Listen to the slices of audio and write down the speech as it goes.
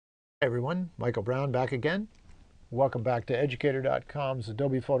Hey everyone, Michael Brown back again. Welcome back to Educator.com's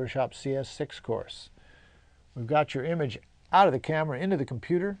Adobe Photoshop CS6 course. We've got your image out of the camera into the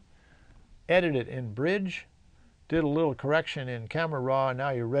computer, edited in Bridge, did a little correction in Camera Raw, and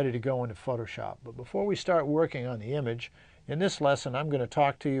now you're ready to go into Photoshop. But before we start working on the image, in this lesson I'm going to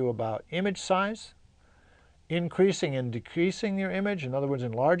talk to you about image size, increasing and decreasing your image, in other words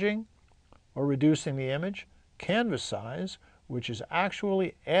enlarging or reducing the image, canvas size, which is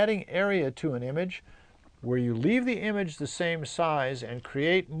actually adding area to an image where you leave the image the same size and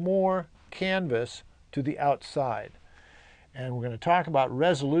create more canvas to the outside. And we're going to talk about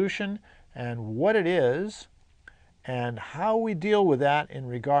resolution and what it is and how we deal with that in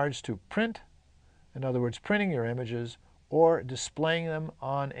regards to print, in other words printing your images or displaying them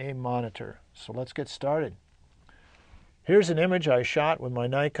on a monitor. So let's get started. Here's an image I shot with my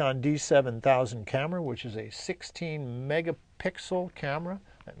Nikon D7000 camera, which is a 16 megapixel camera.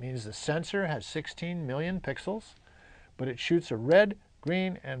 That means the sensor has 16 million pixels, but it shoots a red,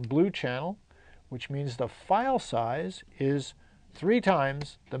 green, and blue channel, which means the file size is 3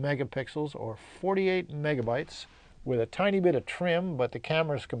 times the megapixels, or 48 megabytes, with a tiny bit of trim, but the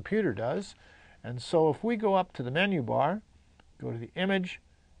camera's computer does. And so if we go up to the menu bar, go to the image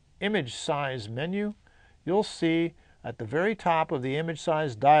size menu, you'll see at the very top of the image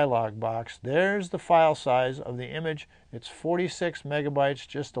size dialog box, there's the file size of the image. It's 46 megabytes,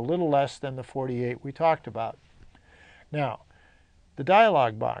 just a little less than the 48 we talked about. Now, the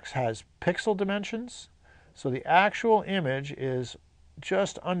dialog box has pixel dimensions, so the actual image is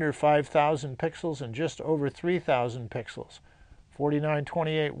just under 5,000 pixels and just over 3,000 pixels.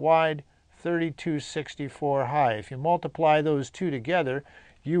 4928 wide, 3264 high. If you multiply those two together,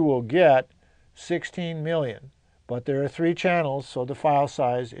 you will get 16 million. But there are 3 channels, so the file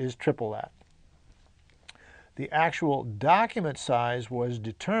size is triple that. The actual document size was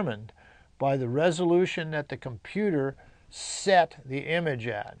determined by the resolution that the computer set the image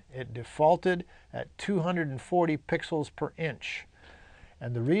at. It defaulted at 240 pixels per inch.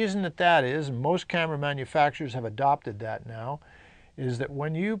 And the reason that is, and most camera manufacturers have adopted that now, is that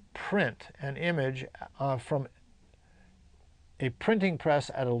when you print an image from a printing press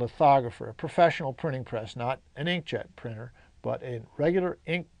at a lithographer, a professional printing press, not an inkjet printer, but a regular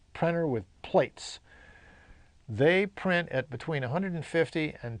ink printer with plates. They print at between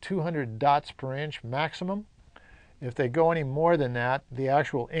 150 and 200 dots per inch maximum. If they go any more than that, the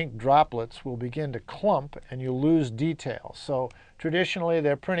actual ink droplets will begin to clump and you'll lose detail. So traditionally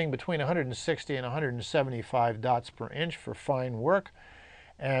they're printing between 160 and 175 dots per inch for fine work.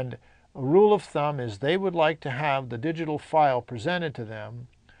 And a rule of thumb is they would like to have the digital file presented to them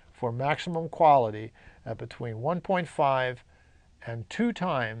for maximum quality at between 1.5 and 2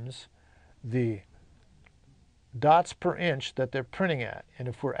 times the dots per inch that they're printing at. And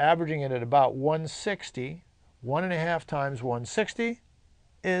if we're averaging it at about 160, 1.5 times 160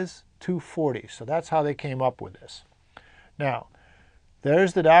 is 240. So that's how they came up with this. Now,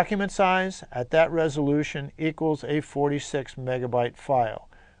 there's the document size at that resolution equals a 46 megabyte file.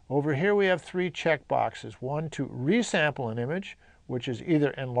 Over here we have 3 check boxes. One to resample an image, which is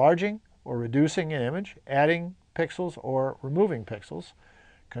either enlarging or reducing an image, adding pixels or removing pixels.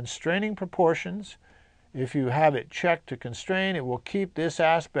 Constraining proportions. If you have it checked to constrain, it will keep this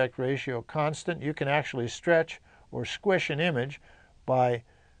aspect ratio constant. You can actually stretch or squish an image by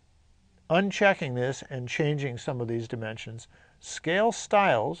unchecking this and changing some of these dimensions. Scale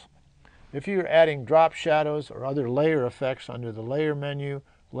styles. If you're adding drop shadows or other layer effects under the layer menu,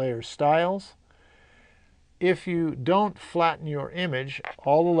 layer styles. If you don't flatten your image,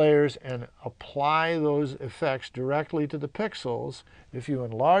 all the layers, and apply those effects directly to the pixels, if you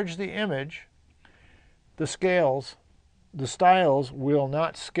enlarge the image, the styles will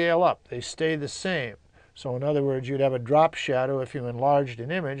not scale up. They stay the same. So in other words, you'd have a drop shadow if you enlarged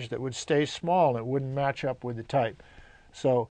an image that would stay small and it wouldn't match up with the type. So